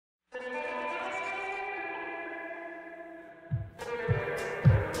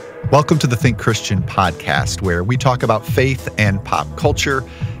Welcome to the Think Christian podcast, where we talk about faith and pop culture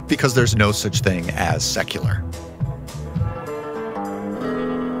because there's no such thing as secular.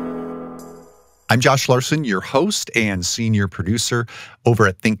 I'm Josh Larsen, your host and senior producer over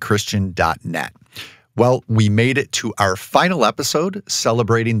at thinkchristian.net. Well, we made it to our final episode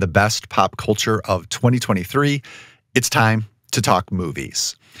celebrating the best pop culture of 2023. It's time to talk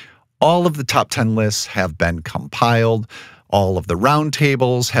movies. All of the top 10 lists have been compiled. All of the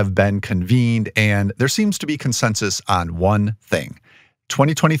roundtables have been convened, and there seems to be consensus on one thing.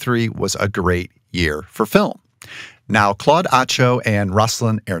 2023 was a great year for film. Now, Claude Atcho and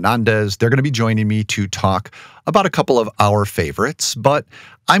Roslyn Hernández, they're going to be joining me to talk about a couple of our favorites, but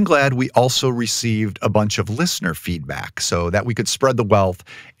I'm glad we also received a bunch of listener feedback so that we could spread the wealth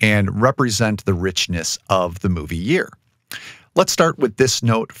and represent the richness of the movie year. Let's start with this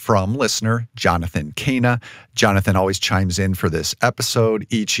note from listener Jonathan Cana. Jonathan always chimes in for this episode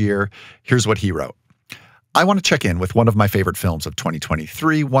each year. Here's what he wrote. I want to check in with one of my favorite films of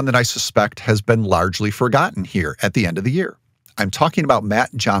 2023, one that I suspect has been largely forgotten here at the end of the year. I'm talking about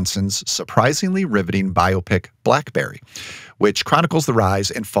Matt Johnson's surprisingly riveting biopic Blackberry, which chronicles the rise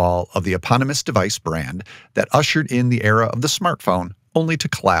and fall of the eponymous device brand that ushered in the era of the smartphone, only to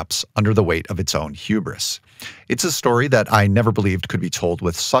collapse under the weight of its own hubris. It's a story that I never believed could be told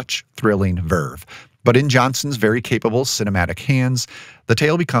with such thrilling verve. But in Johnson's very capable cinematic hands, the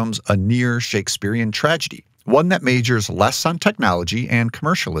tale becomes a near Shakespearean tragedy, one that majors less on technology and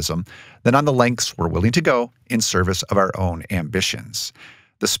commercialism than on the lengths we're willing to go in service of our own ambitions.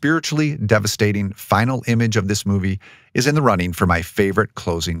 The spiritually devastating final image of this movie is in the running for my favorite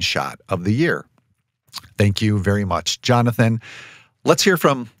closing shot of the year. Thank you very much, Jonathan. Let's hear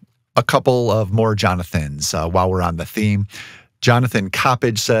from a couple of more Jonathans while we're on the theme. Jonathan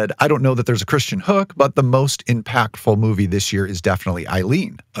Coppage said, I don't know that there's a Christian hook, but the most impactful movie this year is definitely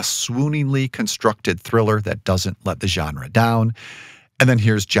Eileen, a swooningly constructed thriller that doesn't let the genre down. And then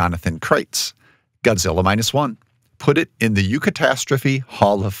here's Jonathan Kreitz, Godzilla -1. Put it in the Eucatastrophe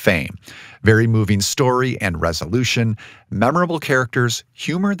Hall of Fame. Very moving story and resolution, memorable characters,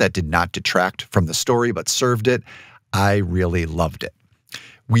 humor that did not detract from the story but served it. I really loved it.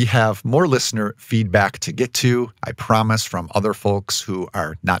 We have more listener feedback to get to, I promise, from other folks who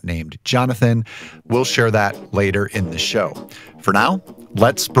are not named Jonathan. We'll share that later in the show. For now,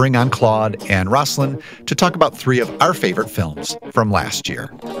 let's bring on Claude and Roslyn to talk about three of our favorite films from last year.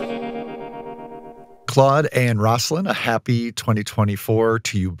 Claude and Roslyn, a happy 2024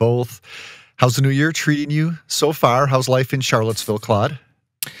 to you both. How's the new year treating you so far? How's life in Charlottesville, Claude?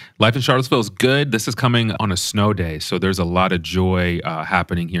 Life in Charlottesville is good. This is coming on a snow day, so there's a lot of joy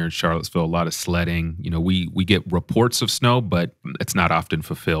happening here in Charlottesville, a lot of sledding. You know, we get reports of snow, but it's not often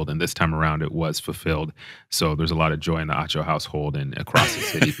fulfilled, and this time around it was fulfilled. So there's a lot of joy in the Atcho household and across the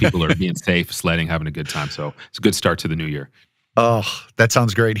city. People are being safe, sledding, having a good time. So it's a good start to the new year. Oh, that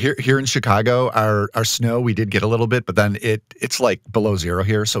sounds great. Here in Chicago, our snow, we did get a little bit, but then it's like below zero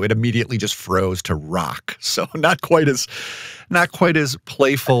here, so it immediately just froze to rock. So not quite as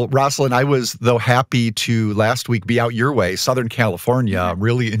playful. Roslyn, I was though happy to last week be out your way, Southern California,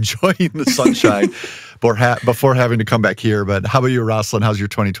 really enjoying the sunshine before having to come back here. But how about you, Roslyn? How's your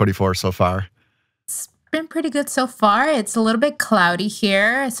 2024 so far? Been pretty good so far. It's a little bit cloudy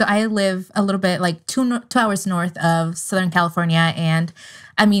here. So I live a little bit like two hours north of Southern California. And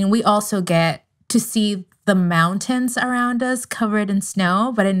I mean, we also get to see the mountains around us covered in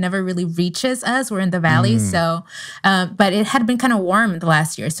snow, but it never really reaches us. We're in the valley. So, but it had been kind of warm the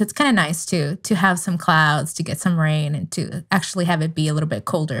last year. So it's kind of nice to have some clouds, to get some rain, and to actually have it be a little bit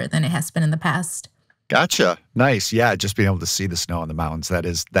colder than it has been in the past. Gotcha. Nice. Yeah, just being able to see the snow on the mountains. That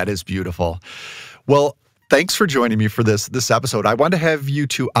is beautiful. Well, thanks for joining me for this episode. I wanted to have you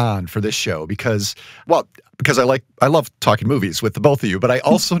two on for this show because I love talking movies with the both of you, but I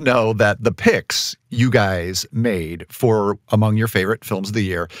also know that the picks you guys made for among your favorite films of the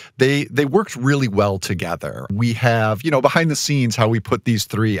year, they worked really well together. We have, behind the scenes, how we put these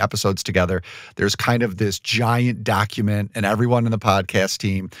three episodes together. There's kind of this giant document, and everyone in the podcast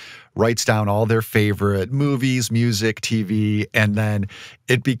team writes down all their favorite movies, music, TV, and then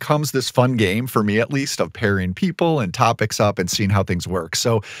it becomes this fun game, for me at least, of pairing people and topics up and seeing how things work.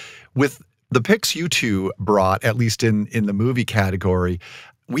 So with the picks you two brought, at least in the movie category,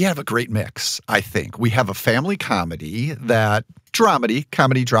 we have a great mix, I think. We have a family comedy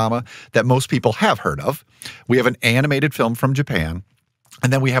comedy drama that most people have heard of. We have an animated film from Japan.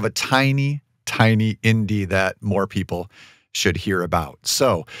 And then we have a tiny, tiny indie that more people should hear about.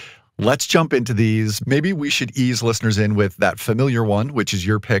 So Let's jump into these. Maybe we should ease listeners in with that familiar one, which is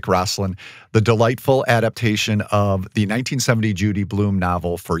your pick, Roslyn, the delightful adaptation of the 1970 Judy Blume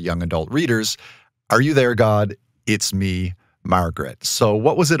novel for young adult readers, Are You There, God? It's Me, Margaret. So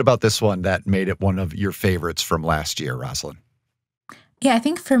what was it about this one that made it one of your favorites from last year, Roslyn? Yeah, I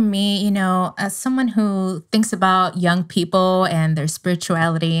think for me, as someone who thinks about young people and their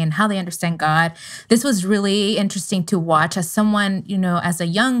spirituality and how they understand God, this was really interesting to watch as someone, as a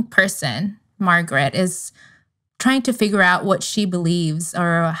young person, Margaret is trying to figure out what she believes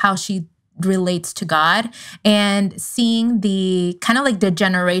or how she relates to God, and seeing the kind of like the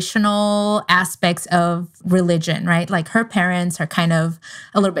generational aspects of religion, right? Like her parents are kind of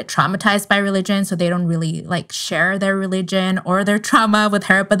a little bit traumatized by religion, so they don't really like share their religion or their trauma with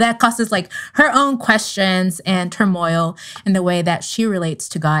her, but that causes like her own questions and turmoil in the way that she relates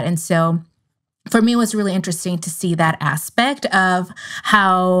to God. And so for me, it was really interesting to see that aspect of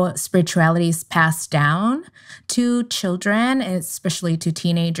how spirituality is passed down to children, especially to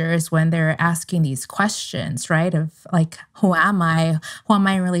teenagers when they're asking these questions, right? Of like, who am I? Who am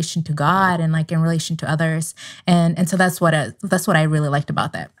I in relation to God and like in relation to others? And so that's what I really liked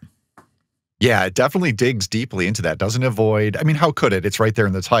about that. Yeah, it definitely digs deeply into that. Doesn't avoid, I mean, how could it? It's right there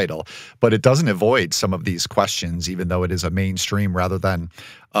in the title, but it doesn't avoid some of these questions, even though it is a mainstream rather than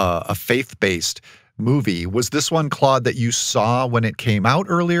a faith-based movie. Was this one, Claude, that you saw when it came out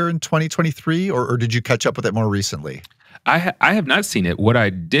earlier in 2023, or did you catch up with it more recently? I have not seen it. What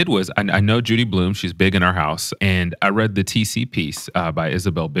I did was, I know Judy Blume, she's big in our house, and I read the TC piece by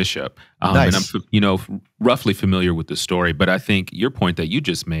Isabel Bishop. Nice. And I'm, roughly familiar with the story, but I think your point that you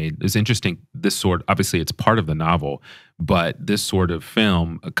just made is interesting. Obviously it's part of the novel, but this sort of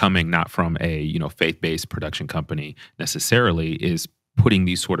film coming not from a, faith-based production company necessarily is putting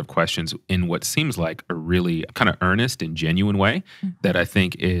these sort of questions in what seems like a really kind of earnest and genuine way that I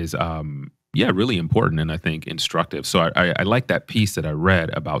think is, really important and I think instructive. So I like that piece that I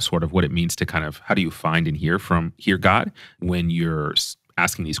read about sort of what it means to kind of, how do you find and hear God when you're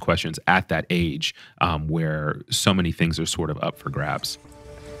asking these questions at that age where so many things are sort of up for grabs.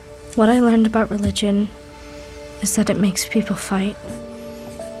 What I learned about religion is that it makes people fight.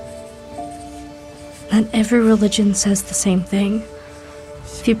 And every religion says the same thing.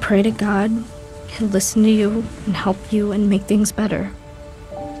 If you pray to God, He'll listen to you and help you and make things better.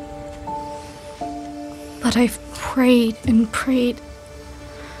 But I've prayed and prayed,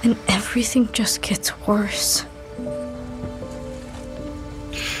 and everything just gets worse.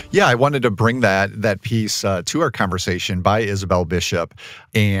 Yeah, I wanted to bring that piece to our conversation by Isabel Bishop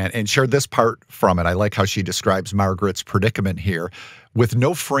and share this part from it. I like how she describes Margaret's predicament here. With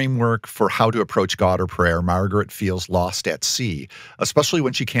no framework for how to approach God or prayer, Margaret feels lost at sea, especially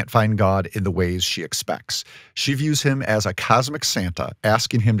when she can't find God in the ways she expects. She views him as a cosmic Santa,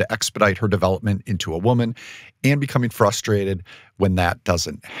 asking him to expedite her development into a woman and becoming frustrated when that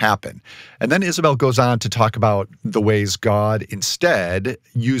doesn't happen. And then Isabel goes on to talk about the ways God instead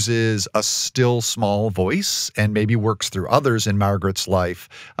uses a still small voice and maybe works through others in Margaret's life.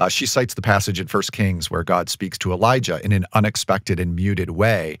 She cites the passage in 1 Kings where God speaks to Elijah in an unexpected and muted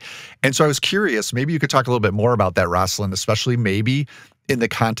way. And so I was curious, maybe you could talk a little bit more about that, Roslyn, especially maybe in the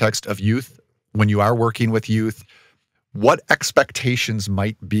context of youth, when you are working with youth, what expectations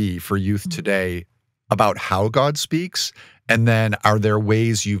might be for youth today about how God speaks? And then are there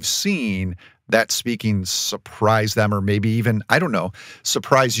ways you've seen that speaking surprise them or maybe even, I don't know,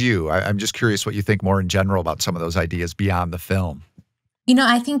 surprise you? I'm just curious what you think more in general about some of those ideas beyond the film.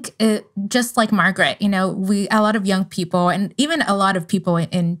 I think just like Margaret, a lot of young people and even a lot of people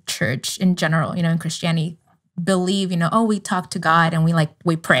in church in general, in Christianity believe, we talk to God and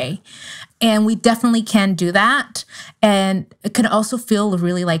we pray. And we definitely can do that. And it can also feel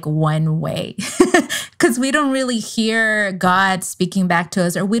really like one way because we don't really hear God speaking back to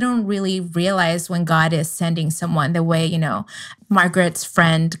us, or we don't really realize when God is sending someone the way, Margaret's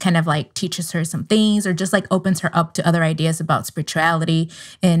friend kind of like teaches her some things or just like opens her up to other ideas about spirituality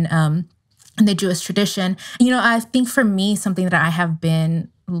in the Jewish tradition. I think for me, something that I have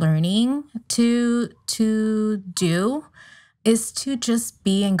been learning to do is to just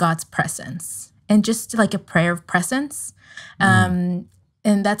be in God's presence and just like a prayer of presence. And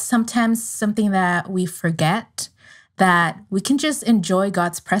that's sometimes something that we forget, that we can just enjoy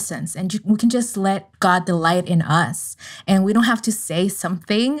God's presence and we can just let God delight in us. And we don't have to say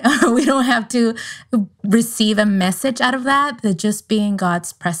something. We don't have to receive a message out of that. That just being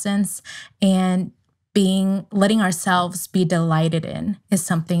God's presence and letting ourselves be delighted in is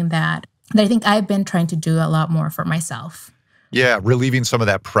something that I think I've been trying to do a lot more for myself. Yeah, relieving some of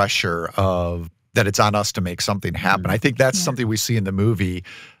that pressure of that it's on us to make something happen. I think that's something we see in the movie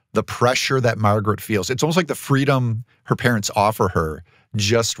the pressure that Margaret feels. It's almost like the freedom her parents offer her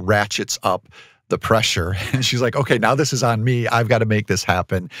just ratchets up the pressure. And she's like, okay, now this is on me. I've got to make this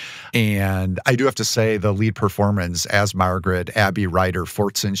happen. And I do have to say the lead performance as Margaret, Abby Ryder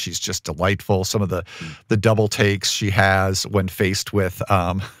Fortson, she's just delightful. Some of the double takes she has when faced with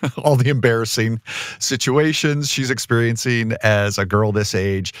all the embarrassing situations she's experiencing as a girl this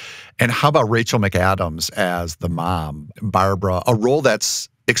age. And how about Rachel McAdams as the mom, Barbara, a role that's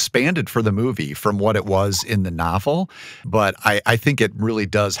expanded for the movie from what it was in the novel. But I think it really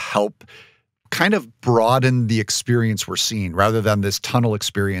does help kind of broaden the experience we're seeing rather than this tunnel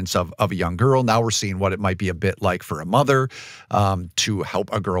experience of a young girl. Now we're seeing what it might be a bit like for a mother to help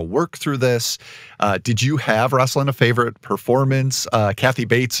a girl work through this. Did you have, Roslyn, a favorite performance? Kathy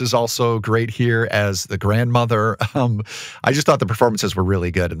Bates is also great here as the grandmother. I just thought the performances were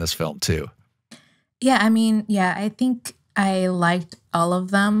really good in this film too. Yeah, I mean, yeah, I think I liked all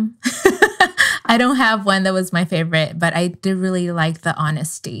of them. I don't have one that was my favorite, but I did really like the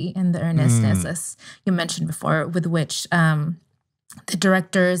honesty and the earnestness, as you mentioned before, with which the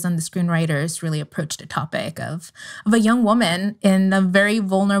directors and the screenwriters really approached the topic of a young woman in a very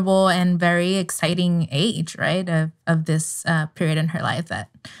vulnerable and very exciting age, right, of this period in her life that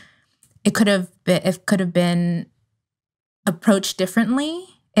it could have been approached differently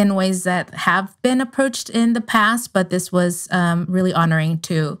in ways that have been approached in the past, but this was really honoring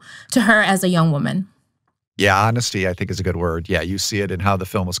to her as a young woman. Yeah, honesty, I think, is a good word. Yeah, you see it in how the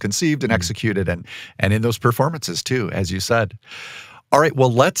film was conceived and executed and in those performances too, as you said. All right,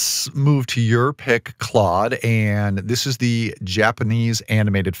 well, let's move to your pick, Claude, and this is the Japanese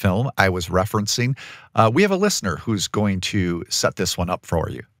animated film I was referencing. We have a listener who's going to set this one up for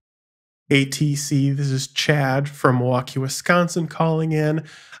you. ATC, this is Chad from Milwaukee, Wisconsin, calling in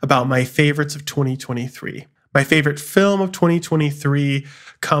about my favorites of 2023. My favorite film of 2023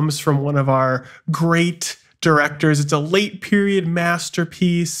 comes from one of our great directors. It's a late period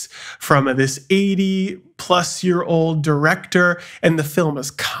masterpiece from this 80-plus-year-old director, and the film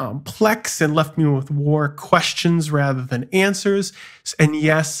is complex and left me with more questions rather than answers. And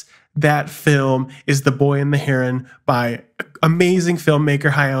yes, that film is The Boy and the Heron by amazing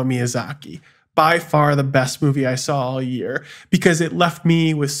filmmaker Hayao Miyazaki. By far the best movie I saw all year because it left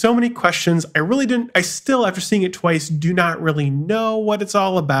me with so many questions. I still, after seeing it twice, do not really know what it's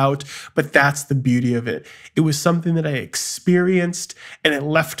all about, but that's the beauty of it. It was something that I experienced and it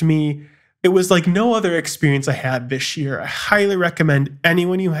left me. It was like no other experience I had this year. I highly recommend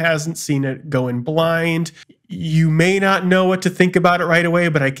anyone who hasn't seen it go in blind. You may not know what to think about it right away,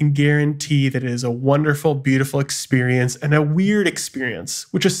 but I can guarantee that it is a wonderful, beautiful experience and a weird experience,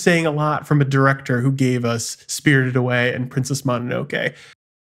 which is saying a lot from a director who gave us Spirited Away and Princess Mononoke.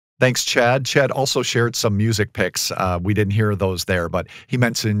 Thanks, Chad. Chad also shared some music picks. We didn't hear those there, but he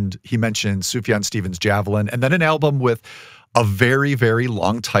mentioned Sufjan Stevens' Javelin, and then an album with a very, very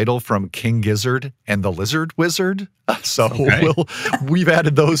long title from King Gizzard and the Lizard Wizard. So we've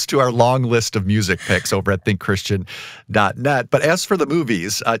added those to our long list of music picks over at thinkchristian.net. But as for the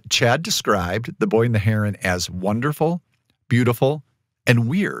movies, Chad described The Boy and the Heron as wonderful, beautiful, and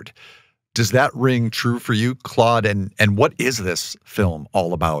weird. Does that ring true for you, Claude? And what is this film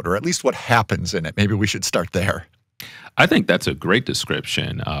all about? Or at least what happens in it? Maybe we should start there. I think that's a great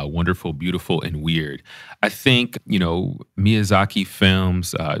description. Wonderful, beautiful, and weird. I think, Miyazaki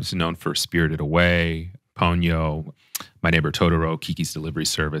films is known for Spirited Away, Ponyo, My Neighbor Totoro, Kiki's Delivery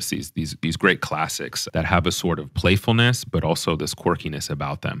Service, these great classics that have a sort of playfulness, but also this quirkiness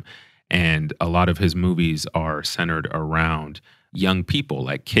about them. And a lot of his movies are centered around young people,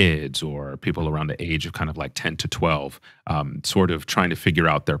 like kids or people around the age of kind of like 10 to 12, sort of trying to figure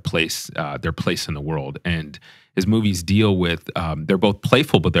out their place in the world. And his movies deal with, they're both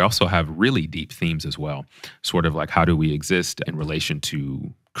playful, but they also have really deep themes as well. Sort of like, how do we exist in relation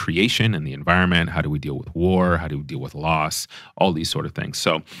to creation and the environment? How do we deal with war? How do we deal with loss? All these sort of things.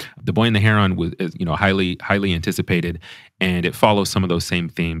 So The Boy and the Heron was, highly, highly anticipated, and it follows some of those same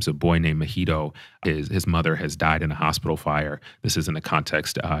themes. A boy named Mahito, his mother has died in a hospital fire. This is in the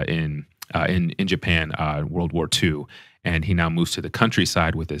context in Japan, World War II. And he now moves to the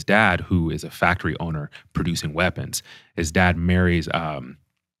countryside with his dad, who is a factory owner producing weapons. His dad marries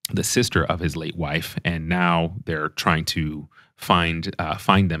the sister of his late wife, and now they're trying to find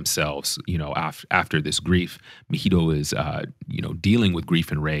themselves, after this grief. Mahito is, dealing with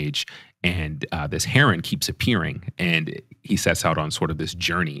grief and rage, and this heron keeps appearing, and he sets out on sort of this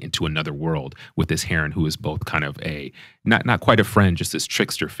journey into another world with this heron, who is both kind of a not quite a friend, just this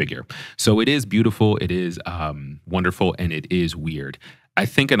trickster figure. So it is beautiful, it is wonderful, and it is weird. I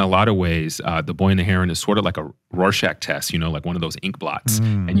think in a lot of ways, The Boy and the Heron is sort of like a Rorschach test, like one of those ink blots.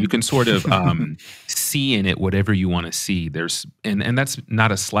 And you can sort of see in it whatever you want to see. And that's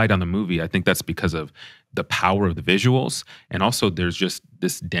not a slight on the movie. I think that's because of the power of the visuals. And also there's just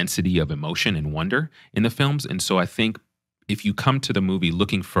this density of emotion and wonder in the films. And so I think if you come to the movie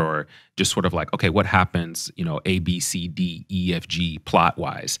looking for just sort of like, okay, what happens, A, B, C, D, E, F, G plot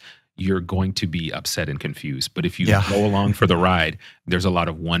wise, you're going to be upset and confused. But if you go along for the ride, there's a lot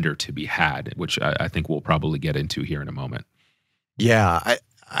of wonder to be had, which I think we'll probably get into here in a moment. Yeah,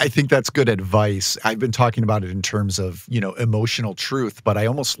 I think that's good advice. I've been talking about it in terms of, emotional truth, but I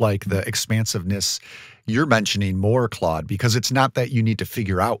almost like the expansiveness you're mentioning more, Claude, because it's not that you need to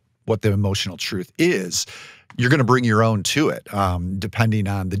figure out what the emotional truth is. You're going to bring your own to it, depending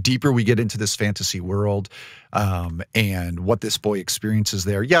on the deeper we get into this fantasy world and what this boy experiences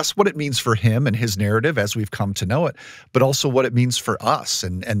there. Yes, what it means for him and his narrative as we've come to know it, but also what it means for us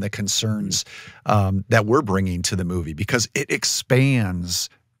and the concerns that we're bringing to the movie, because it expands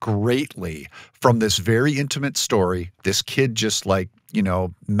greatly from this very intimate story, this kid just like,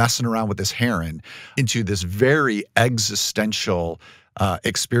 messing around with this heron, into this very existential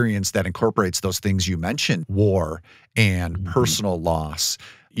experience that incorporates those things you mentioned: war and personal loss,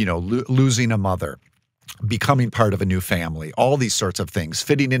 losing a mother, becoming part of a new family, all these sorts of things,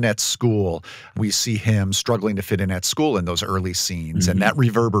 fitting in at school. We see him struggling to fit in at school in those early scenes, and that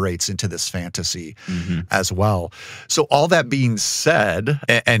reverberates into this fantasy as well. So all that being said,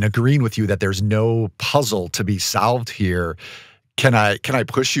 and agreeing with you that there's no puzzle to be solved here, can I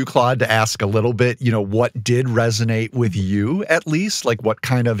push you, Claude, to ask a little bit, what did resonate with you, at least? Like what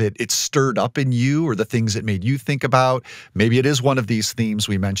kind of it stirred up in you, or the things it made you think about? Maybe it is one of these themes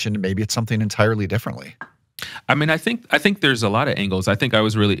we mentioned. Maybe it's something entirely differently. I mean, I think there's a lot of angles. I think I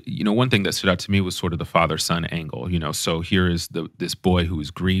was really, one thing that stood out to me was sort of the father-son angle. So here is this boy who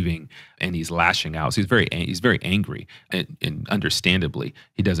is grieving and he's lashing out. So he's very angry, and understandably,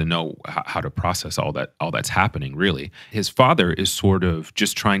 he doesn't know how to process all that's happening. Really, his father is sort of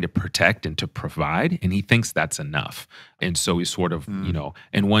just trying to protect and to provide, and he thinks that's enough. And so he's sort of,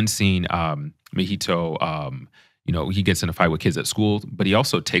 in one scene, Mihito. He gets in a fight with kids at school, but he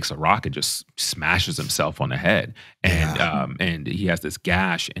also takes a rock and just smashes himself on the head. And he has this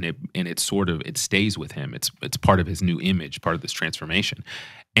gash, and it stays with him. It's part of his new image, part of this transformation.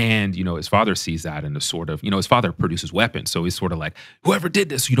 And, his father sees that, and his father produces weapons. So he's sort of like, whoever did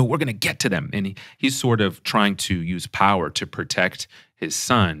this, we're going to get to them. And he's sort of trying to use power to protect his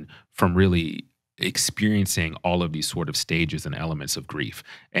son from really experiencing all of these sort of stages and elements of grief.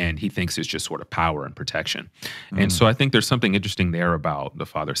 And he thinks it's just sort of power and protection. And so I think there's something interesting there about the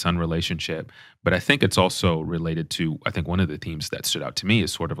father-son relationship. But I think it's also related to, I think one of the themes that stood out to me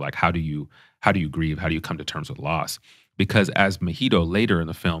is sort of like, how do you grieve? How do you come to terms with loss? Because as Mihito later in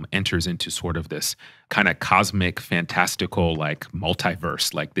the film enters into sort of this kind of cosmic, fantastical, like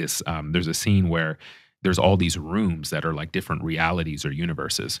multiverse, like this, there's a scene where there's all these rooms that are like different realities or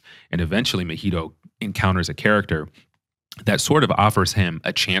universes. And eventually Mihito encounters a character that sort of offers him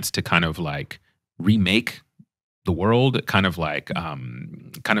a chance to kind of like remake the world, kind of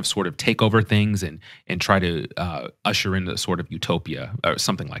sort of take over things and try to usher in the sort of utopia or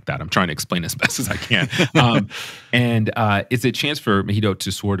something like that. I'm trying to explain as best as I can. And it's a chance for Mihito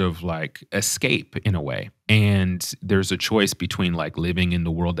to sort of like escape in a way. And there's a choice between like living in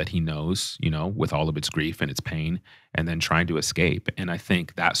the world that he knows, with all of its grief and its pain, and then trying to escape. And I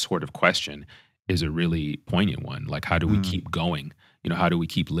think that sort of question is a really poignant one. Like, how do we keep going? How do we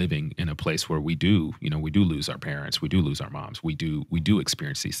keep living in a place where we do lose our parents, we do lose our moms, we do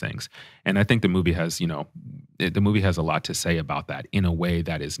experience these things. And I think the movie has, the movie has a lot to say about that in a way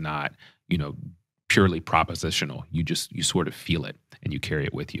that is not, purely propositional. You sort of feel it and you carry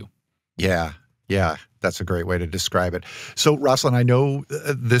it with you. Yeah, that's a great way to describe it. So, Roslyn, I know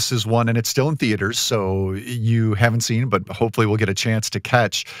this is one, and it's still in theaters, so you haven't seen, but hopefully we'll get a chance to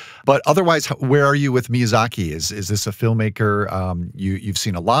catch. But otherwise, where are you with Miyazaki? Is this a filmmaker you've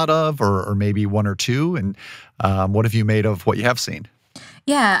seen a lot of, or maybe one or two? And what have you made of what you have seen?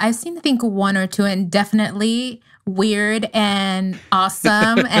 Yeah, I've seen, I think, one or two, and definitely weird and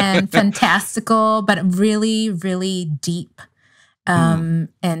awesome and fantastical, but really, really deep.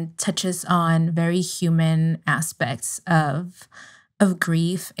 And touches on very human aspects of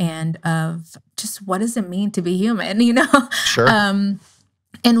grief and of just what does it mean to be human, Sure. And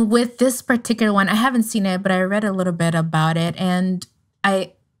with this particular one, I haven't seen it, but I read a little bit about it, and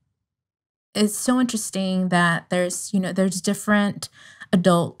it's so interesting that there's different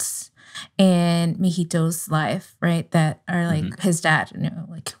adults in Mihito's life, right? That are like his dad,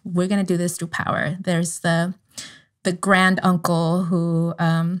 like, we're going to do this through power. There's the the grand uncle who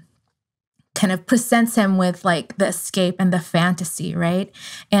kind of presents him with like the escape and the fantasy, right?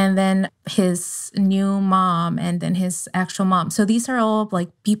 And then his new mom and then his actual mom. So these are all like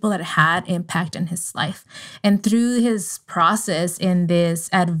people that had impact in his life. And through his process in this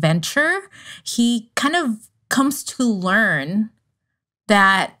adventure, he kind of comes to learn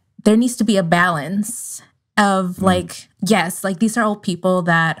that there needs to be a balance of like, yes, like these are all people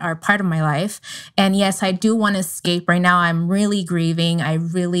that are part of my life. And yes, I do want to escape right now. I'm really grieving. I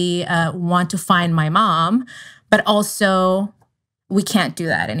really want to find my mom, but also we can't do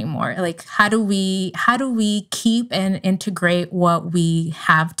that anymore. Like, how do we keep and integrate what we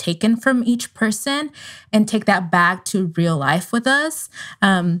have taken from each person and take that back to real life with us?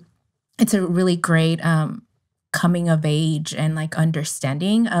 It's a really great coming of age and like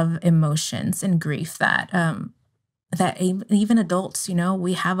understanding of emotions and grief that even adults,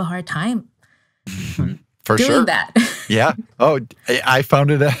 we have a hard time For doing sure. that. Yeah. Oh, I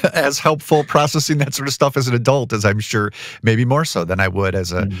found it as helpful processing that sort of stuff as an adult, as I'm sure maybe more so than I would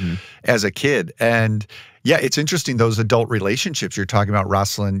as a kid. And yeah, it's interesting, those adult relationships you're talking about,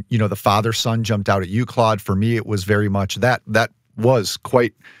 Roslyn. The father-son jumped out at you, Claude. For me, it was very much that was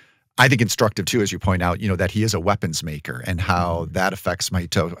quite, I think, instructive too, as you point out, that he is a weapons maker and how that affects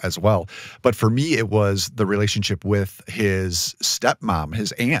Maito as well. But for me, it was the relationship with his stepmom,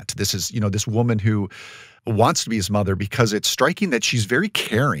 his aunt. This is, this woman who wants to be his mother, because it's striking that she's very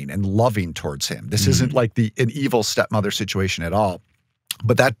caring and loving towards him. This isn't like an evil stepmother situation at all.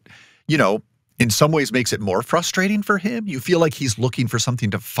 But that, in some ways makes it more frustrating for him. You feel like he's looking for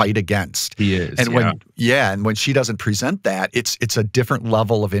something to fight against. He is. And when she doesn't present that, it's a different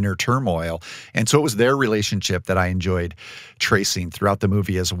level of inner turmoil. And so it was their relationship that I enjoyed tracing throughout the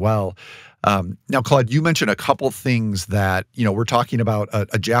movie as well. Now, Claude, you mentioned a couple things that, we're talking about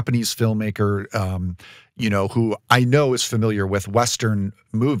a Japanese filmmaker, who I know is familiar with Western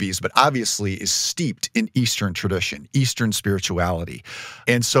movies, but obviously is steeped in Eastern tradition, Eastern spirituality.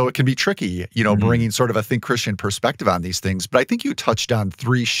 And so it can be tricky, bringing sort of a Think Christian perspective on these things. But I think you touched on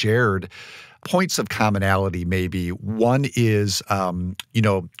three shared points of commonality, maybe. One is,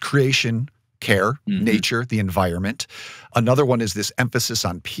 creation, care, nature, the environment. Another one is this emphasis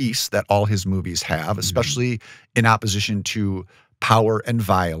on peace that all his movies have, especially in opposition to power and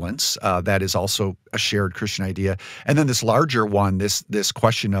violence. That is also a shared Christian idea. And then this larger one, this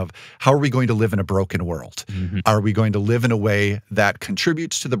question of how are we going to live in a broken world? Are we going to live in a way that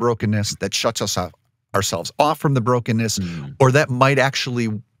contributes to the brokenness, that shuts ourselves off from the brokenness, or that might actually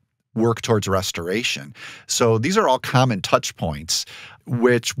work towards restoration? So these are all common touch points,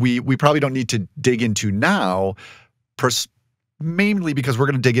 which we probably don't need to dig into now, mainly because we're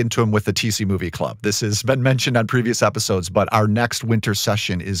going to dig into them with the TC Movie Club. This has been mentioned on previous episodes, but our next winter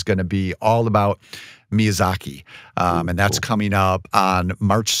session is going to be all about Miyazaki, and that's coming up on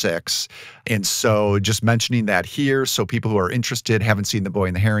March 6th. And so just mentioning that here, so people who are interested, haven't seen The Boy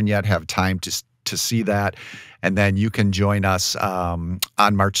and the Heron yet, have time to see that. And then you can join us on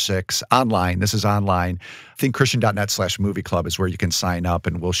March 6th online. This is online. thinkchristian.net/movie club is where you can sign up,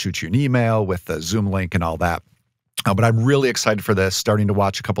 and we'll shoot you an email with the Zoom link and all that. But I'm really excited for this, starting to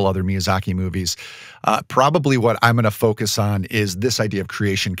watch a couple other Miyazaki movies. Probably what I'm going to focus on is this idea of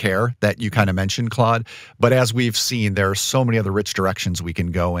creation care that you kind of mentioned, Claude. But as we've seen, there are so many other rich directions we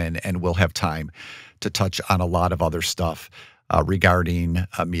can go in, and we'll have time to touch on a lot of other stuff regarding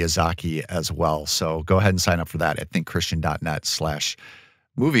Miyazaki as well. So go ahead and sign up for that at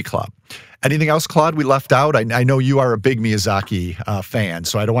thinkchristian.net/movie club. Anything else, Claude, we left out? I know you are a big Miyazaki fan,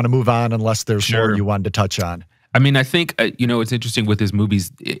 so I don't want to move on unless there's more you wanted to touch on. I mean, I think, it's interesting with his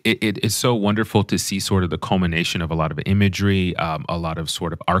movies. It is so wonderful to see sort of the culmination of a lot of imagery, a lot of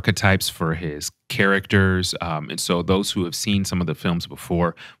sort of archetypes for his characters. And so those who have seen some of the films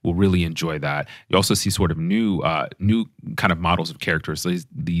before will really enjoy that. You also see sort of new kind of models of characters,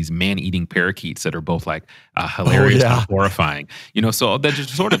 these man-eating parakeets that are both like hilarious and horrifying. So there's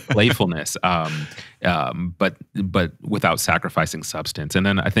just sort of playfulness, but without sacrificing substance. And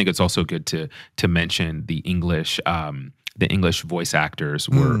then I think it's also good to mention the English voice actors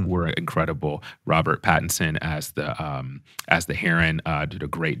were incredible. Robert Pattinson as the Heron did a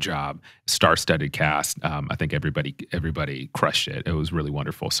great job. Star-studded cast. I think everybody crushed it. It was really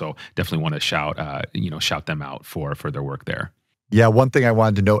wonderful. So definitely want to shout them out for their work there. Yeah, one thing I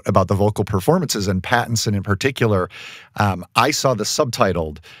wanted to note about the vocal performances, and Pattinson in particular, I saw the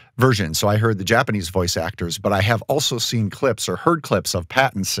subtitled version, so I heard the Japanese voice actors, but I have also seen clips or heard clips of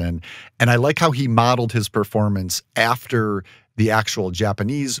Pattinson, and I like how he modeled his performance after the actual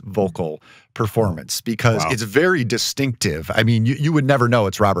Japanese vocal performance because Wow. it's very distinctive. I mean, you would never know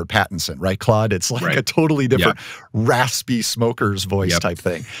it's Robert Pattinson, right, Claude? It's like Right. a totally different raspy smoker's voice type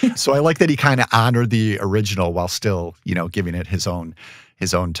thing. So I like that he kind of honored the original while still, giving it his own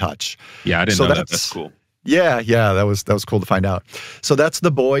touch. Yeah, I didn't know that. That's cool. Yeah, that was cool to find out. So that's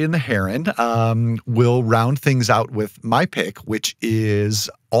The Boy and the Heron. We'll round things out with my pick, which is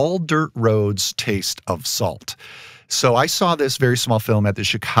All Dirt Roads Taste of Salt. So I saw this very small film at the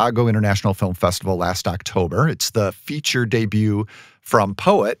Chicago International Film Festival last October. It's the feature debut from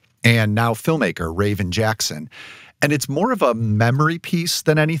poet and now filmmaker Raven Jackson. And it's more of a memory piece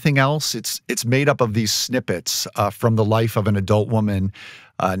than anything else. It's made up of these snippets from the life of an adult woman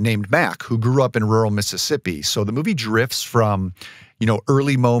named Mac, who grew up in rural Mississippi. So the movie drifts from,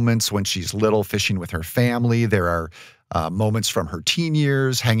 early moments when she's little, fishing with her family. There are moments from her teen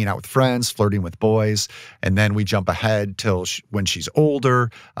years, hanging out with friends, flirting with boys. And then we jump ahead till when she's older,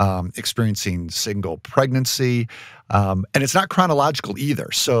 experiencing single pregnancy. And it's not chronological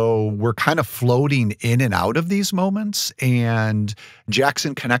either. So we're kind of floating in and out of these moments. And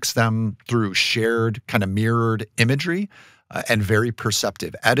Jackson connects them through shared, kind of mirrored imagery and very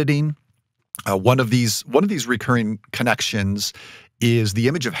perceptive editing. One of these recurring connections is the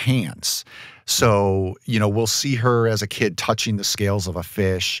image of hands. So, we'll see her as a kid touching the scales of a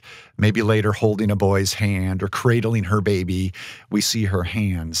fish, maybe later holding a boy's hand or cradling her baby. We see her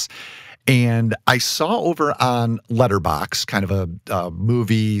hands. And I saw over on Letterboxd, kind of a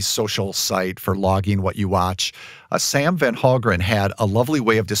movie social site for logging what you watch, Sam Van Hallgren had a lovely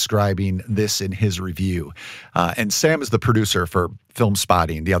way of describing this in his review. And Sam is the producer for Film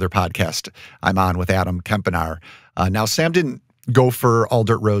Spotting, the other podcast I'm on with Adam Kempenaar. Now, Sam didn't go for All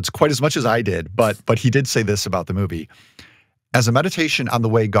Dirt Roads quite as much as I did, but he did say this about the movie. As a meditation on the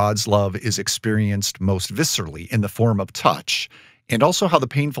way God's love is experienced most viscerally in the form of touch, and also how the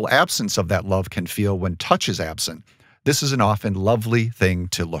painful absence of that love can feel when touch is absent, this is an often lovely thing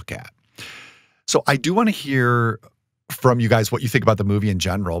to look at. So I do want to hear from you guys what you think about the movie in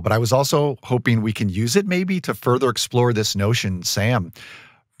general, but I was also hoping we can use it maybe to further explore this notion Sam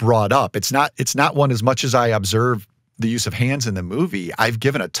brought up. It's not one as much as I observe the use of hands in the movie I've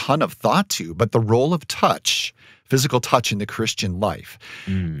given a ton of thought to, but the role of touch, physical touch in the Christian life.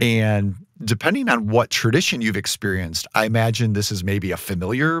 And depending on what tradition you've experienced, I imagine this is maybe a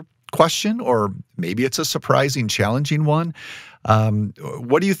familiar question or maybe it's a surprising, challenging one.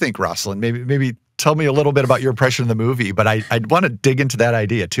 What do you think, Roslyn? Maybe tell me a little bit about your impression of the movie, but I'd want to dig into that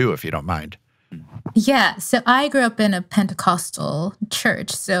idea too, if you don't mind. Yeah, so I grew up in a Pentecostal church,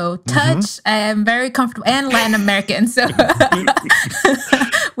 so touch, I am very comfortable, and Latin American, so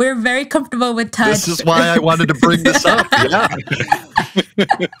we're very comfortable with touch. This is why I wanted to bring this up,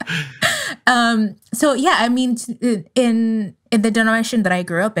 So yeah, I mean, in the denomination that I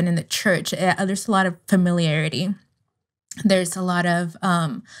grew up in the church, there's a lot of familiarity. There's a lot of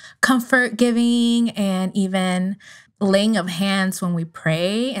comfort giving and even laying of hands when we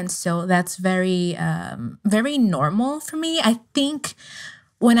pray. And so that's very, very normal for me. I think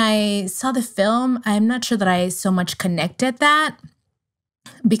when I saw the film, I'm not sure that I so much connected that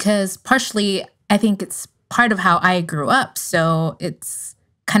because partially I think it's part of how I grew up. So it's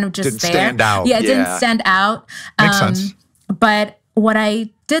kind of just didn't stand out. Yeah, it didn't stand out. Makes sense. But what I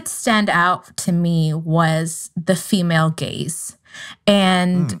did stand out to me was the female gaze.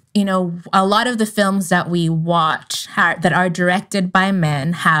 And, a lot of the films that we watch that are directed by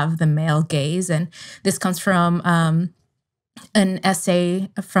men have the male gaze. And this comes from an essay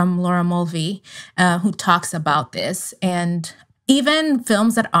from Laura Mulvey who talks about this. And even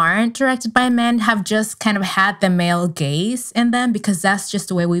films that aren't directed by men have just kind of had the male gaze in them because that's just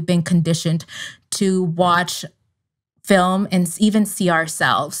the way we've been conditioned to watch film and even see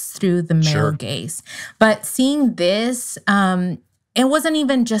ourselves through the male gaze. But seeing this, it wasn't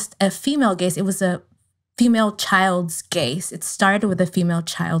even just a female gaze, it was a female child's gaze. It started with a female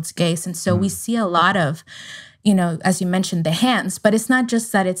child's gaze. And so we see a lot of, as you mentioned, the hands, but it's not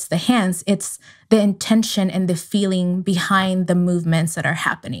just that it's the hands, it's the intention and the feeling behind the movements that are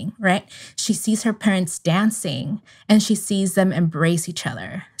happening, right? She sees her parents dancing and she sees them embrace each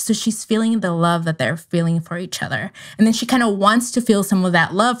other. So she's feeling the love that they're feeling for each other. And then she kind of wants to feel some of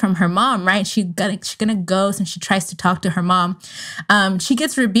that love from her mom, right? She's gonna goes and she tries to talk to her mom. She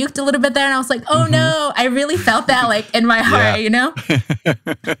gets rebuked a little bit there and I was like, oh no, I really felt that like in my heart,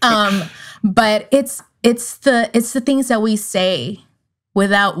 But it's the things that we say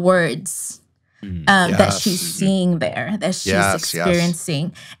without words that she's seeing there, that she's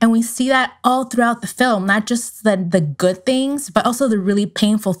experiencing. And we see that all throughout the film, not just the good things, but also the really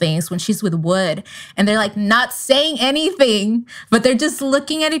painful things when she's with Wood and they're like not saying anything, but they're just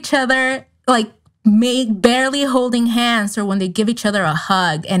looking at each other, like barely holding hands, or when they give each other a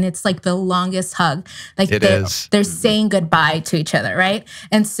hug and it's like the longest hug. Like they're saying goodbye to each other, right?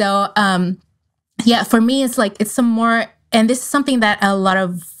 And so, for me, it's like it's some more. And this is something that a lot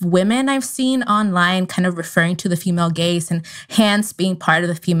of women I've seen online kind of referring to the female gaze and hands being part of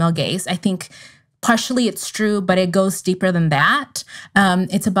the female gaze. I think partially it's true, but it goes deeper than that.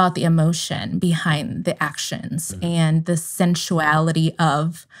 It's about the emotion behind the actions and the sensuality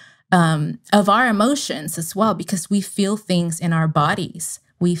of our emotions as well, because we feel things in our bodies.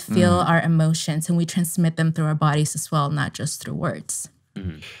 We feel our emotions and we transmit them through our bodies as well, not just through words.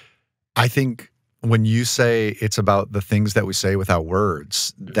 I think when you say it's about the things that we say without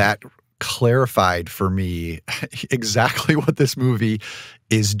words, that clarified for me exactly what this movie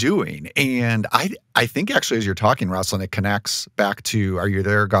is doing. And I think actually as you're talking, Roslyn, it connects back to, are you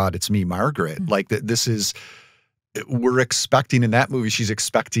there, God? It's me, Margaret. Like this is, we're expecting in that movie, she's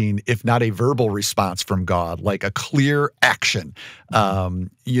expecting, if not a verbal response from God, like a clear action,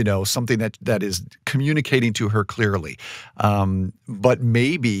 something that is communicating to her clearly. But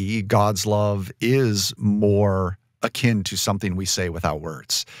maybe God's love is more akin to something we say without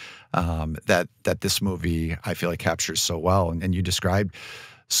words, that this movie, I feel like, captures so well. And you described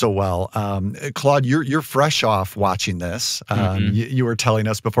so well. Claude, you're fresh off watching this. You were telling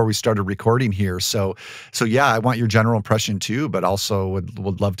us before we started recording here. So yeah, I want your general impression too, but also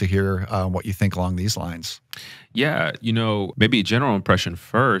would love to hear what you think along these lines. Yeah, maybe a general impression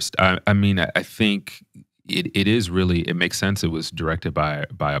first. I mean, I think it is really, it makes sense. It was directed by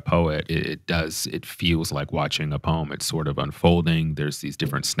a poet. It feels like watching a poem. It's sort of unfolding. There's these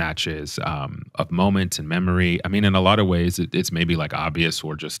different snatches of moments and memory. I mean, in a lot of ways, it's maybe like obvious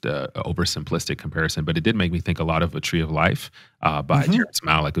or just a oversimplistic comparison, but it did make me think a lot of A Tree of Life by Terrence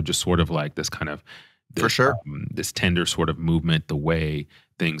Malick, of just sort of like this kind of, for sure, this tender sort of movement, the way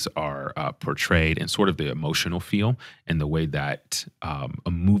things are portrayed, and sort of the emotional feel, and the way that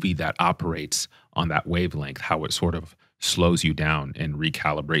a movie that operates on that wavelength, how it sort of slows you down and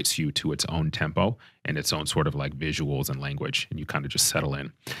recalibrates you to its own tempo and its own sort of like visuals and language, and you kind of just settle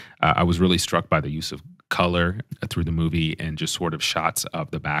in. I was really struck by the use of color through the movie, and just sort of shots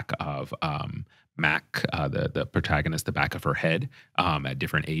of the back of Mac, the protagonist, the back of her head at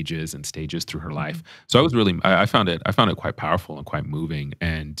different ages and stages through her life. So I was really, I found it quite powerful and quite moving.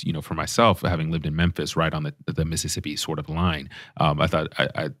 And for myself, having lived in Memphis, right on the Mississippi sort of line, I thought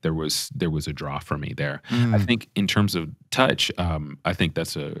there was a draw for me there. I think in terms of touch, I think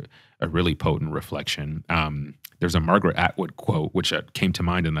that's a really potent reflection. There's a Margaret Atwood quote which came to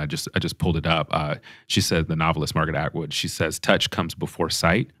mind, and I just pulled it up. She said, the novelist Margaret Atwood, she says, "Touch comes before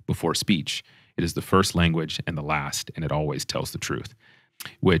sight, before speech. It is the first language and the last, and it always tells the truth,"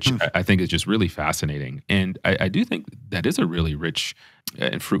 which I think is just really fascinating. And I do think that is a really rich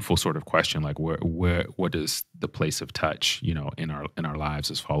and fruitful sort of question, like what is the place of touch, in our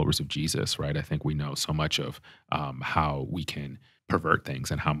lives as followers of Jesus, right? I think we know so much of how we can pervert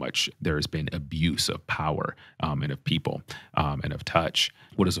things, and how much there has been abuse of power and of people and of touch.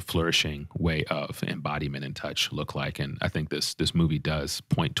 What does a flourishing way of embodiment and touch look like? And I think this movie does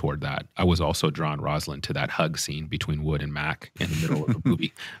point toward that. I was also drawn, Roslyn, to that hug scene between Wood and Mac in the middle of the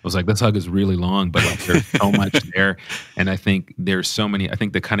movie. I was like, this hug is really long, but like there's so much there. And I think there's so many, I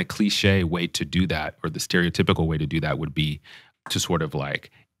think the kind of cliche way to do that, or the stereotypical way to do that, would be to sort of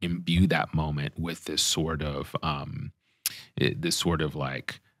like imbue that moment with this sort of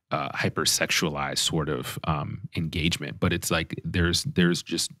hypersexualized sort of engagement. But it's like there's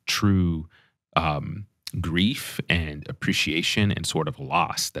just true grief and appreciation and sort of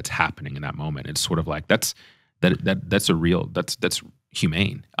loss that's happening in that moment. It's sort of like that's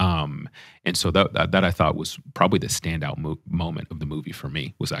humane. And so that I thought was probably the standout moment of the movie for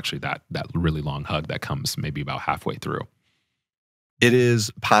me, was actually that really long hug that comes maybe about halfway through. It is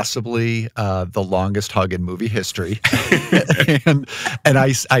possibly the longest hug in movie history, and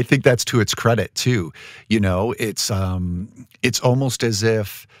I think that's to its credit too. It's almost as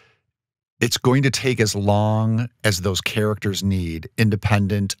if it's going to take as long as those characters need,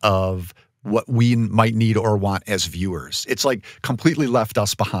 independent of what we might need or want as viewers. It's like completely left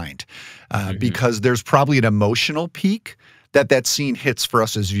us behind, because there's probably an emotional peak that scene hits for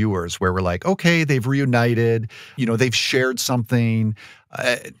us as viewers, where we're like, okay, they've reunited, they've shared something,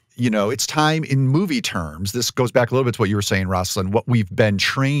 it's time in movie terms. This goes back a little bit to what you were saying, Roslyn, what we've been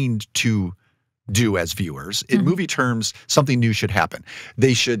trained to do as viewers. In movie terms, something new should happen.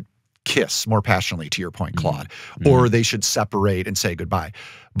 They should kiss more passionately, to your point, Claude, or they should separate and say goodbye.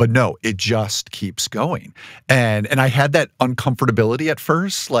 But no, it just keeps going. And I had that uncomfortability at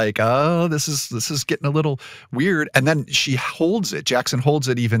first, like, oh, this is getting a little weird. And then Jackson holds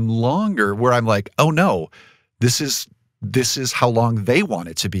it even longer, where I'm like, oh no, this is how long they want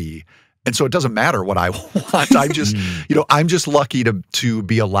it to be. And so it doesn't matter what I want. I'm just, I'm just lucky to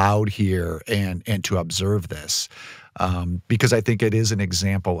be allowed here and to observe this. Because I think it is an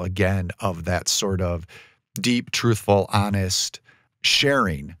example, again, of that sort of deep, truthful, honest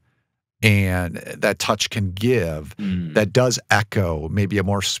sharing, and that touch can give, that does echo maybe a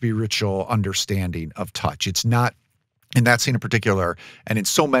more spiritual understanding of touch. It's not, in that scene in particular, and in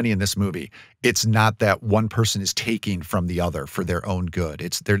so many in this movie, it's not that one person is taking from the other for their own good.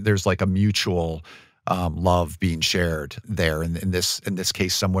 It's there's like a mutual love being shared there in this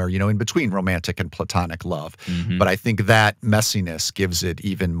case somewhere, in between romantic and platonic love. But I think that messiness gives it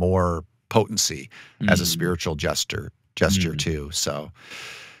even more potency as a spiritual gesture too. So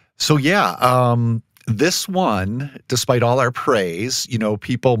yeah, this one, despite all our praise,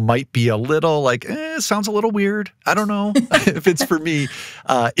 people might be a little like, it sounds a little weird. I don't know if it's for me.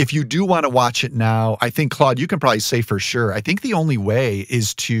 If you do want to watch it now, I think, Claude, you can probably say for sure, I think the only way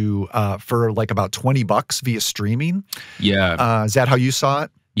is to, for like about $20 via streaming. Yeah. Is that how you saw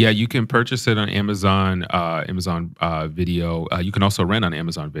it? Yeah, you can purchase it on Amazon Video. You can also rent on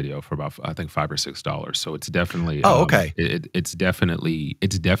Amazon Video for about, I think, $5 or $6. So it's definitely okay. It's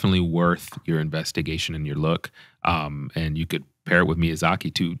definitely worth your investigation and your look. And you could pair it with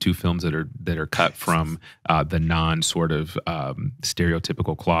Miyazaki, two films that are cut from the non sort of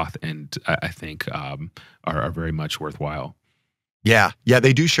stereotypical cloth, and I think are very much worthwhile. Yeah,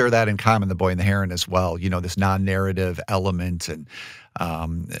 they do share that in common, The Boy and the Heron as well. This non-narrative element and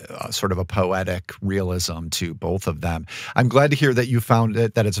sort of a poetic realism to both of them. I'm glad to hear that you found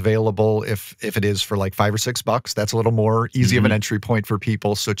that it's available. If it is for like $5 or $6, that's a little more easy of an entry point for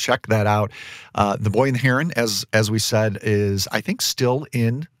people. So check that out. The Boy and the Heron, as we said, is I think still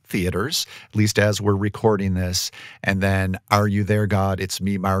in theaters, at least as we're recording this. And then Are You There, God? It's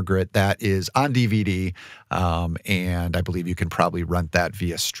Me, Margaret. That is on DVD. And I believe you can probably rent that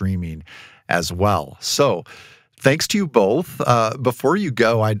via streaming as well. So thanks to you both. Before you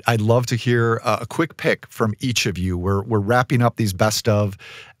go, I'd love to hear a quick pick from each of you. We're wrapping up these best of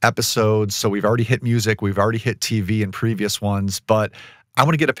episodes. So we've already hit music. We've already hit TV in previous ones, but I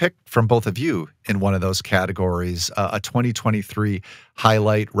want to get a pick from both of you in one of those categories, a 2023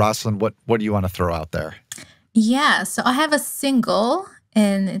 highlight. Roslyn, what do you want to throw out there? Yeah, so I have a single,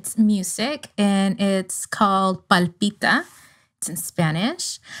 and it's music, and it's called Palpita. It's in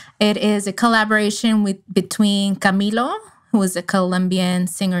Spanish. It is a collaboration between Camilo, who is a Colombian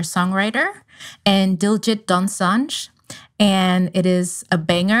singer-songwriter, and Diljit Dosanjh. And it is a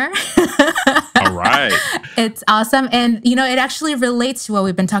banger. All right. It's awesome. And, it actually relates to what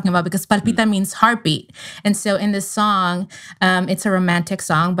we've been talking about, because palpita means heartbeat. And so in this song, it's a romantic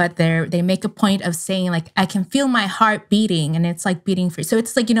song, but they make a point of saying, like, I can feel my heart beating, and it's like beating free. So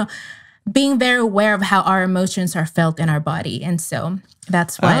it's like, being very aware of how our emotions are felt in our body. And so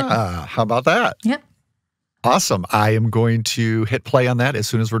that's what. How about that? Yep. Awesome. I am going to hit play on that as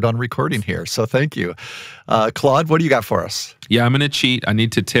soon as we're done recording here. So thank you. Claude, what do you got for us? Yeah, I'm going to cheat. I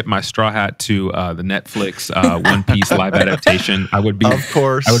need to tip my straw hat to the Netflix One Piece live adaptation. Of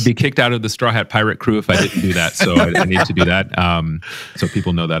course. I would be kicked out of the Straw Hat Pirate crew if I didn't do that. So I need to do that. So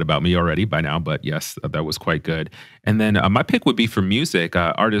people know that about me already by now. But yes, that was quite good. And then my pick would be for music.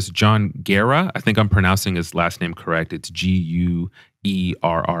 Artist John Guerra. I think I'm pronouncing his last name correct. It's Guerra.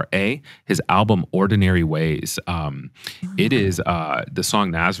 His album Ordinary Ways. It is the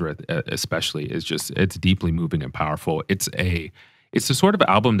song Nazareth especially it's deeply moving and powerful. It's the sort of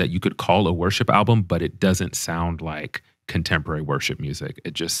album that you could call a worship album, but it doesn't sound like contemporary worship music.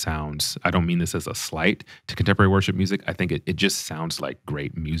 It just sounds, I don't mean this as a slight to contemporary worship music. I think it just sounds like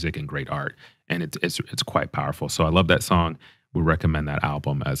great music and great art, and it's quite powerful. So I love that song. We recommend that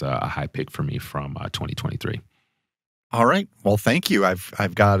album as a high pick for me from 2023. All right. Well, thank you.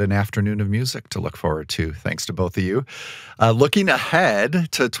 I've got an afternoon of music to look forward to. Thanks to both of you. Looking ahead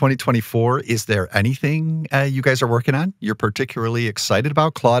to 2024, is there anything you guys are working on you're particularly excited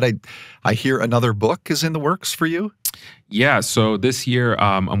about? Claude, I hear another book is in the works for you. Yeah, so this year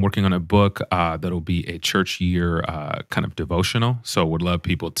I'm working on a book that'll be a church year kind of devotional. So would love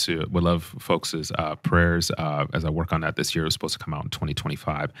folks' prayers as I work on that this year. It was supposed to come out in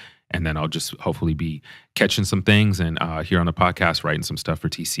 2025. And then I'll just hopefully be catching some things and here on the podcast, writing some stuff for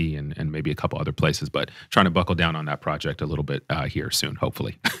TC and maybe a couple other places, but trying to buckle down on that project a little bit here soon,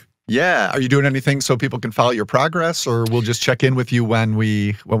 hopefully. Yeah. Are you doing anything so people can follow your progress, or we'll just check in with you when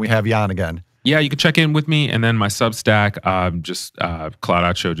we have you on again? Yeah, you can check in with me, and then my Substack, just Claude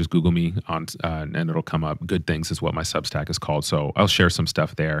Atcho, just Google me on, and it'll come up. Good Things is what my Substack is called. So I'll share some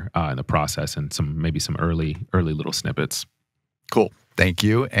stuff there in the process, and maybe some early little snippets. Cool. Thank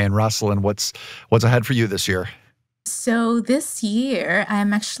you. And Roslyn, what's ahead for you this year? So this year,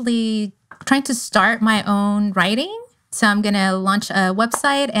 I'm actually trying to start my own writing. So I'm going to launch a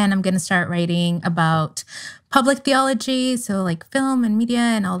website, and I'm going to start writing about public theology, so like film and media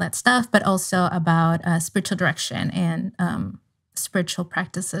and all that stuff, but also about spiritual direction and spiritual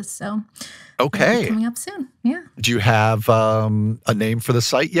practices. So okay, coming up soon. Yeah. Do you have a name for the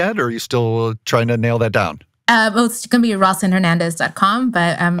site yet, or are you still trying to nail that down? Well, it's going to be roslynhernandez.com,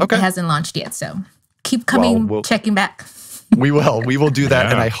 but okay. It hasn't launched yet. So keep coming, checking back. We will do that.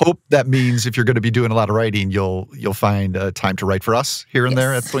 Yeah. And I hope that means if you're going to be doing a lot of writing, you'll find time to write for us here and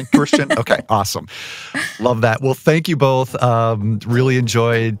there at Think Christian. Okay, awesome. Love that. Well, thank you both. Really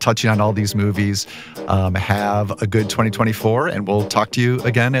enjoyed touching on all these movies. Have a good 2024, and we'll talk to you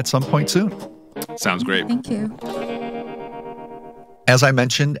again at some point soon. Sounds great. Thank you. As I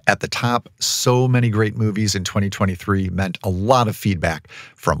mentioned at the top, so many great movies in 2023 meant a lot of feedback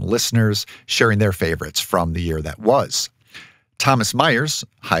from listeners sharing their favorites from the year that was. Thomas Myers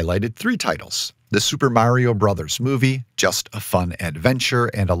highlighted 3 titles: the Super Mario Brothers movie, just a fun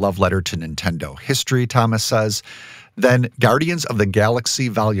adventure and a love letter to Nintendo history, Thomas says. Then Guardians of the Galaxy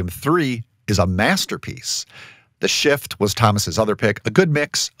Volume 3 is a masterpiece. The Shift was Thomas's other pick, a good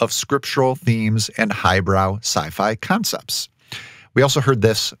mix of scriptural themes and highbrow sci-fi concepts. We also heard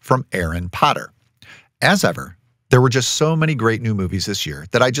this from Aaron Potter. As ever, there were just so many great new movies this year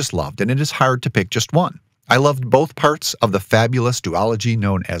that I just loved, and it is hard to pick just one. I loved both parts of the fabulous duology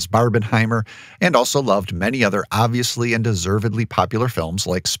known as Barbenheimer, and also loved many other obviously and deservedly popular films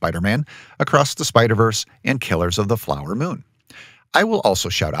like Spider-Man, Across the Spider-Verse, and Killers of the Flower Moon. I will also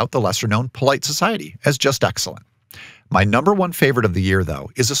shout out the lesser-known Polite Society as just excellent. My number one favorite of the year, though,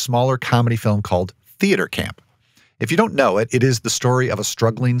 is a smaller comedy film called Theater Camp. If you don't know it, it is the story of a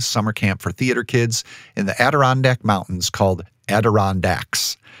struggling summer camp for theater kids in the Adirondack Mountains called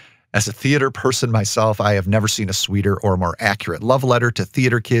Adirondacks. As a theater person myself, I have never seen a sweeter or more accurate love letter to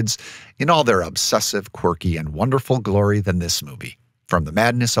theater kids in all their obsessive, quirky, and wonderful glory than this movie. From the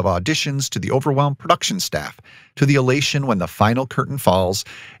madness of auditions to the overwhelmed production staff to the elation when the final curtain falls,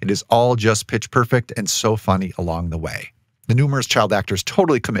 it is all just pitch perfect and so funny along the way. The numerous child actors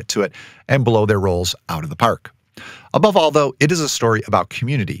totally commit to it and blow their roles out of the park. Above all, though, it is a story about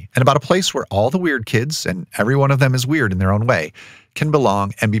community and about a place where all the weird kids, and every one of them is weird in their own way, can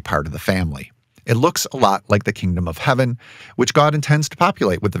belong and be part of the family. It looks a lot like the kingdom of heaven, which God intends to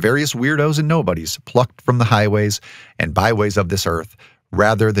populate with the various weirdos and nobodies plucked from the highways and byways of this earth,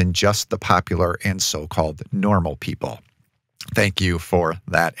 rather than just the popular and so-called normal people. Thank you for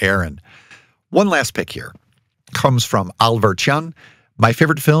that, Aaron. One last pick here comes from Alvar Chun. My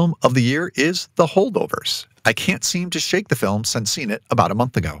favorite film of the year is The Holdovers. I can't seem to shake the film since seeing it about a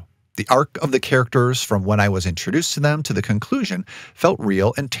month ago. The arc of the characters from when I was introduced to them to the conclusion felt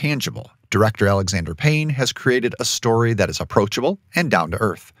real and tangible. Director Alexander Payne has created a story that is approachable and down to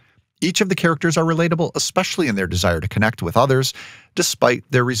earth. Each of the characters are relatable, especially in their desire to connect with others, despite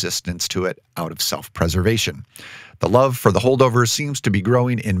their resistance to it out of self-preservation. The love for The Holdovers seems to be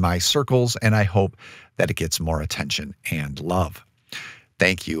growing in my circles, and I hope that it gets more attention and love.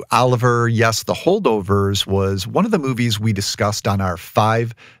 Thank you, Oliver. Yes, The Holdovers was one of the movies we discussed on our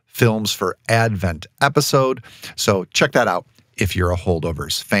 5 Films for Advent episode, so check that out if you're a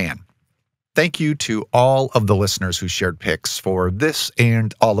Holdovers fan. Thank you to all of the listeners who shared picks for this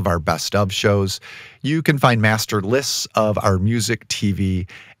and all of our best of shows. You can find master lists of our music, TV,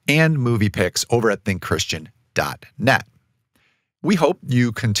 and movie picks over at thinkchristian.net. We hope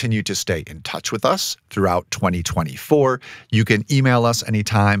you continue to stay in touch with us throughout 2024. You can email us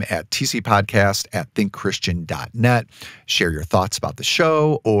anytime at tcpodcast@thinkchristian.net. Share your thoughts about the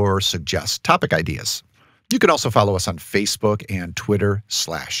show or suggest topic ideas. You can also follow us on Facebook and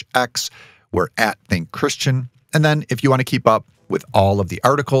Twitter/X. We're at Think Christian. And then if you want to keep up with all of the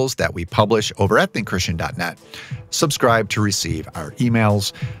articles that we publish over at thinkchristian.net, subscribe to receive our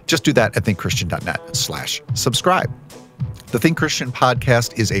emails. Just do that at thinkchristian.net/subscribe. The Think Christian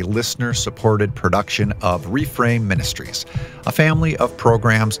podcast is a listener-supported production of Reframe Ministries, a family of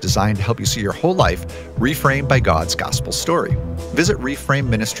programs designed to help you see your whole life reframed by God's gospel story. Visit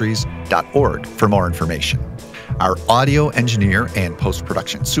reframeministries.org for more information. Our audio engineer and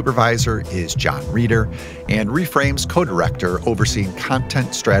post-production supervisor is John Reeder, and Reframe's co-director overseeing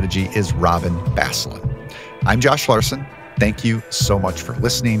content strategy is Robin Baslin. I'm Josh Larsen. Thank you so much for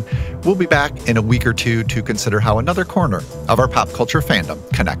listening. We'll be back in a week or two to consider how another corner of our pop culture fandom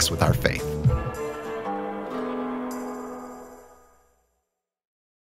connects with our faith.